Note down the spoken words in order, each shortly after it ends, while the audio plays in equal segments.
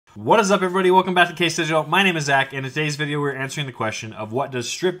What is up, everybody? Welcome back to Case Digital. My name is Zach, and in today's video we're answering the question of what does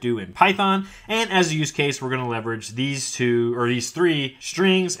strip do in Python, and as a use case we're going to leverage these three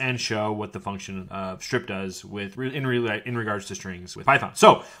strings and show what the function of strip does in regards to strings with Python.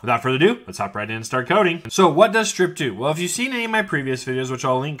 So without further ado, let's hop right in and start coding. So what does strip do? Well, if you've seen any of my previous videos, which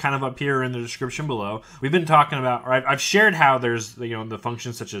I'll link kind of up here in the description below, we've been talking about, or I've shared how there's the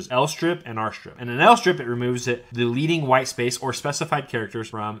functions such as lstrip and rstrip. And in lstrip, it removes the leading white space or specified characters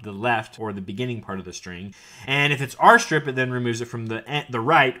from the left or the beginning part of the string, and if it's rstrip, it then removes it from the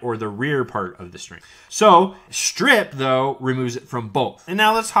right or the rear part of the string. So strip though removes it from both. And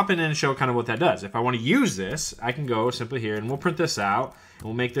now let's hop in and show kind of what that does. If I want to use this, I can go simply here and we'll print this out.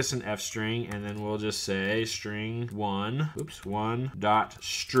 We'll make this an F string, and then we'll just say string one dot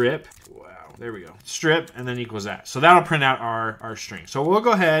strip. Wow, there we go. Strip, and then equals that. So that'll print out our string. So we'll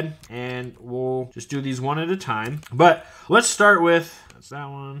go ahead and we'll just do these one at a time. But let's start with, that's that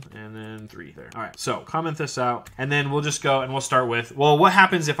one, and then 3 there. All right, so comment this out, and then we'll just go and we'll start with, well, what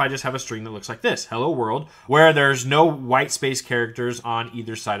happens if I just have a string that looks like this, hello world, where there's no white space characters on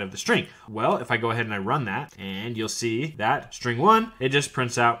either side of the string? Well, if I go ahead and I run that, and you'll see that string 1, it just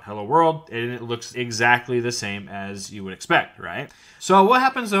prints out hello world, and it looks exactly the same as you would expect, right? So what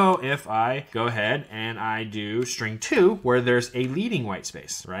happens though if I go ahead and I do string 2, where there's a leading white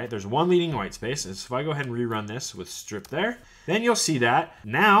space, right? There's one leading white space, and so if I go ahead and rerun this with strip there, then you'll see that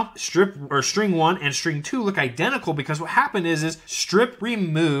now string 1 and string 2 look identical, because what happened is strip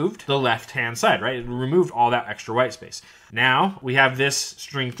removed the left-hand side, right? It removed all that extra white space. Now we have this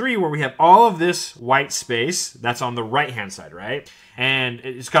string 3 where we have all of this white space that's on the right-hand side, right? And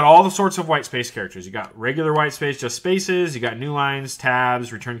it's got all the sorts of white space characters. You got regular white space, just spaces. You got new lines,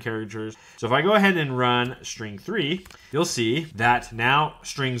 tabs, return characters. So if I go ahead and run string 3, you'll see that now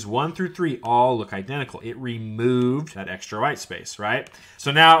strings 1 through 3 all look identical. It removed that extra white space, right?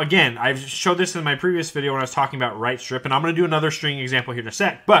 So now, again, I've showed this in my previous video when I was talking about right strip, and I'm going to do another string example here in a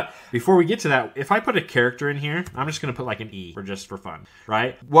sec. But before we get to that, if I put a character in here, I'm just going to put like an E for fun,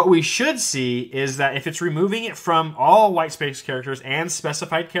 right? What we should see is that if it's removing it from all white space characters and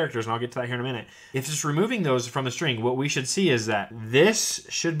specified characters, and I'll get to that here in a minute, if it's removing those from the string, what we should see is that this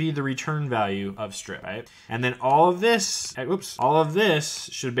should be the return value of strip, right? And then all of this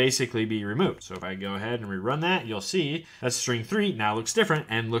should basically be removed. So if I go ahead and rerun that, you'll see that string 3 now looks different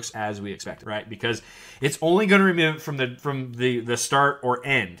and looks as we expected, right? Because it's only going to remove it from the start or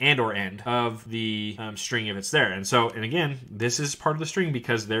end of the string if it's there. And again, this is part of the string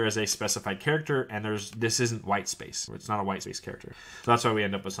because there is a specified character, and this isn't white space. It's not a white space character. So that's why we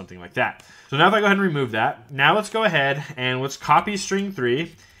end up with something like that. So now if I go ahead and remove that, now let's go ahead and let's copy string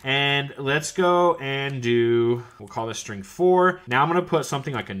 3. And let's go and we'll call this string 4. Now I'm going to put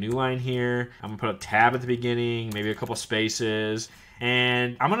something like a new line here. I'm going to put a tab at the beginning, maybe a couple spaces.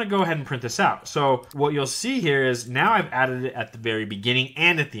 And I'm going to go ahead and print this out. So what you'll see here is now I've added it at the very beginning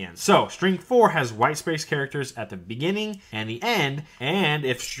and at the end. So string 4 has white space characters at the beginning and the end. And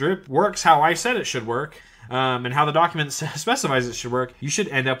if strip works how I said it should work, and how the document specifies it should work, you should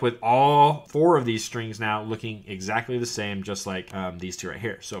end up with all 4 of these strings now looking exactly the same, just like these 2 right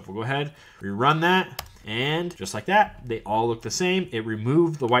here. So if we'll go ahead, rerun that, and just like that, they all look the same. It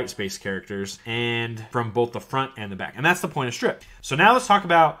removed the white space characters and from both the front and the back. And that's the point of strip. So now let's talk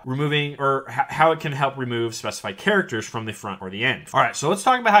about removing, or how it can help remove specified characters from the front or the end. All right, so let's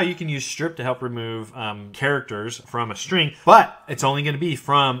talk about how you can use strip to help remove characters from a string, but it's only going to be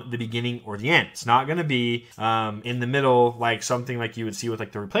from the beginning or the end. It's not going to be in the middle, like something like you would see with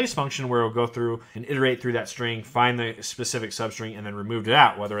like the replace function, where it'll go through and iterate through that string, find the specific substring, and then remove it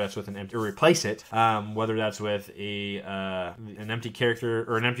out, whether that's with an empty, or replace it, whether that's with an empty character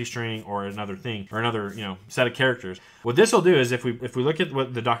or an empty string or another thing or another set of characters. What this will do is if we look at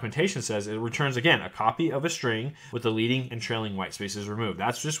what the documentation says, it returns again a copy of a string with the leading and trailing white spaces removed.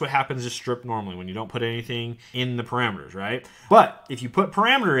 That's just what happens to strip normally when you don't put anything in the parameters, right? But if you put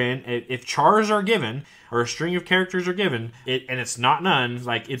parameter in, if chars are given or a string of characters are given, and it's not none,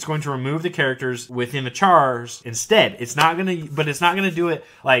 like it's going to remove the characters within the chars instead. It's not gonna do it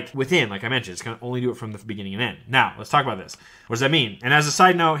like within, like I mentioned. It's gonna only do it from the beginning and end. Now let's talk about this. What does that mean? And as a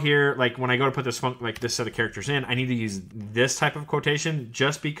side note here, like when I go to put this set of characters in, I need to use this type of quotation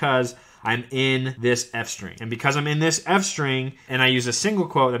just because I'm in this F string. And because I'm in this F string and I use a single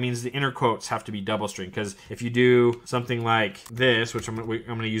quote, that means the inner quotes have to be double string. Because if you do something like this, which I'm going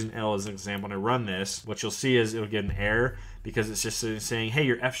to use an L as an example, and I run this, what you'll see is it'll get an error because it's just saying, hey,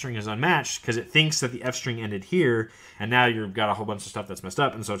 your F string is unmatched, because it thinks that the F string ended here, and now you've got a whole bunch of stuff that's messed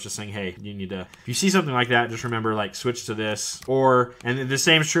up, and so it's just saying, hey, you need to, if you see something like that, just remember, like, switch to this, or, and the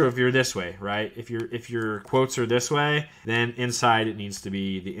same is true if you're this way, right? If your quotes are this way, then inside it needs to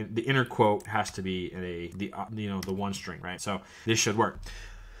be, the inner quote has to be the one string, right? So this should work.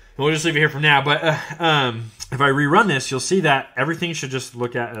 We'll just leave it here for now, but if I rerun this, you'll see that everything should just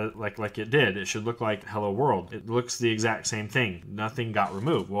look at like it did. It should look like hello world. It looks the exact same thing. Nothing got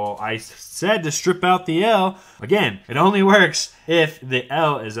removed. Well, I said to strip out the L. Again, it only works if the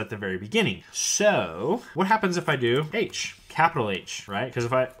L is at the very beginning. So what happens if I do H? Capital H, right?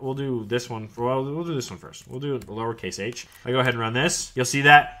 Because we'll do this one. Well, we'll do this one first. We'll do lowercase h. If I go ahead and run this, you'll see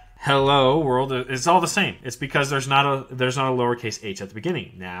that hello world, it's all the same. It's because there's not a lowercase h at the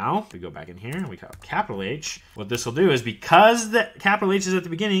beginning. Now, if we go back in here and we got capital H, what this will do is, because the capital H is at the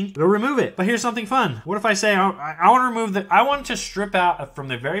beginning, it'll remove it. But here's something fun. What if I say I want to remove I want to strip out from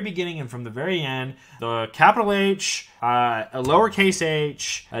the very beginning and from the very end the capital H, a lowercase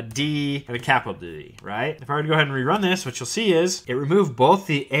h, a D, and a capital D, right? If I were to go ahead and rerun this, what you'll see is it removed both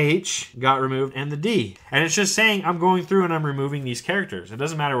the H got removed and the D. And it's just saying I'm going through and I'm removing these characters. It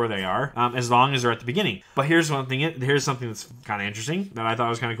doesn't matter where they are, as long as they're at the beginning. But here's something that's kind of interesting that I thought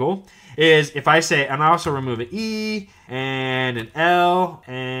was kind of cool, is if I say, and I also remove an E and an L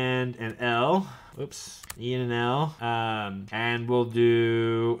and an L, oops, E and an L, and we'll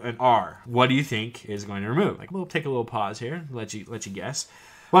do an R. What do you think is going to remove? Like, we'll take a little pause here, let you guess.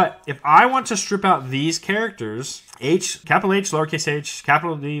 But if I want to strip out these characters, H, capital H, lowercase h,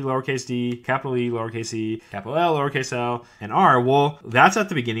 capital D, lowercase d, capital E, lowercase e, capital L, lowercase l, and R, well, that's at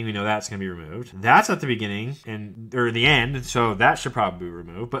the beginning. We know that's going to be removed. That's at the beginning or the end, so that should probably be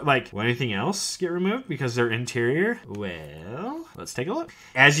removed. But, like, will anything else get removed because they're interior? Well, let's take a look.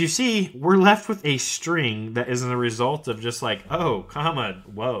 As you see, we're left with a string that is the result of just like, oh, comma,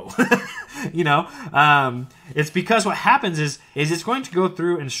 whoa. You know, it's because what happens is it's going to go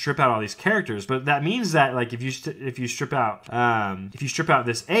through and strip out all these characters, but that means that, like, if you strip out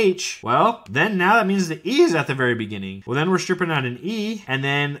this H, well, then now that means the E is at the very beginning. Well, then we're stripping out an E, and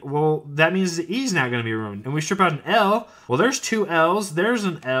then, well, that means the E is not going to be removed. And we strip out an L, well, there's two L's, there's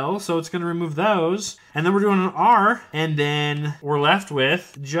an L, so it's going to remove those. And then we're doing an R, and then we're left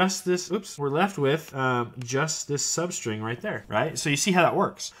with just this, just this substring right there, right? So you see how that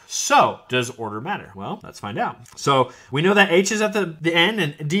works. So, does order matter? Well, let's find out. So, we know that H is at the end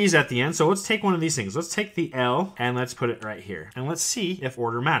and D is at the end, so let's take one of these things. Let's take the L, and let's put it right here. And let's see if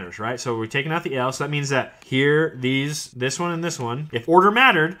order matters, right? So, we're taking out the L, so that means that here, this one and this one, if order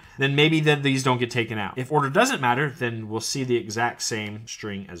mattered, then maybe these don't get taken out. If order doesn't matter, then we'll see the exact same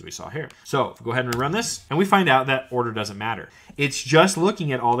string as we saw here. So, go ahead and run this. And we find out that order doesn't matter. It's just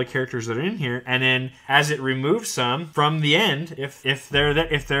looking at all the characters that are in here, and then as it removes some from the end, if they're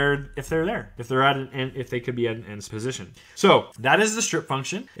there, if they could be at an end position. So that is the strip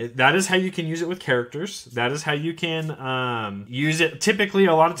function. That is how you can use it with characters. That is how you can use it. Typically,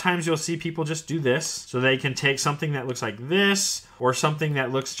 a lot of times you'll see people just do this, so they can take something that looks like this, or something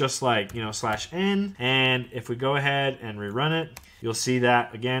that looks just like, /n. And if we go ahead and rerun it, you'll see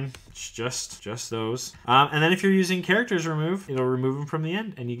that, again, it's just those. And then if you're using characters remove, it'll remove them from the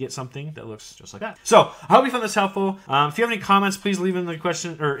end, and you get something that looks just like that. So I hope you found this helpful. If you have any comments, please leave them in the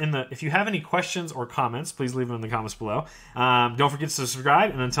question, or if you have any questions or comments, please leave them in the comments below. Don't forget to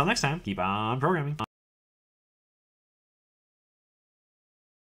subscribe, and until next time, keep on programming.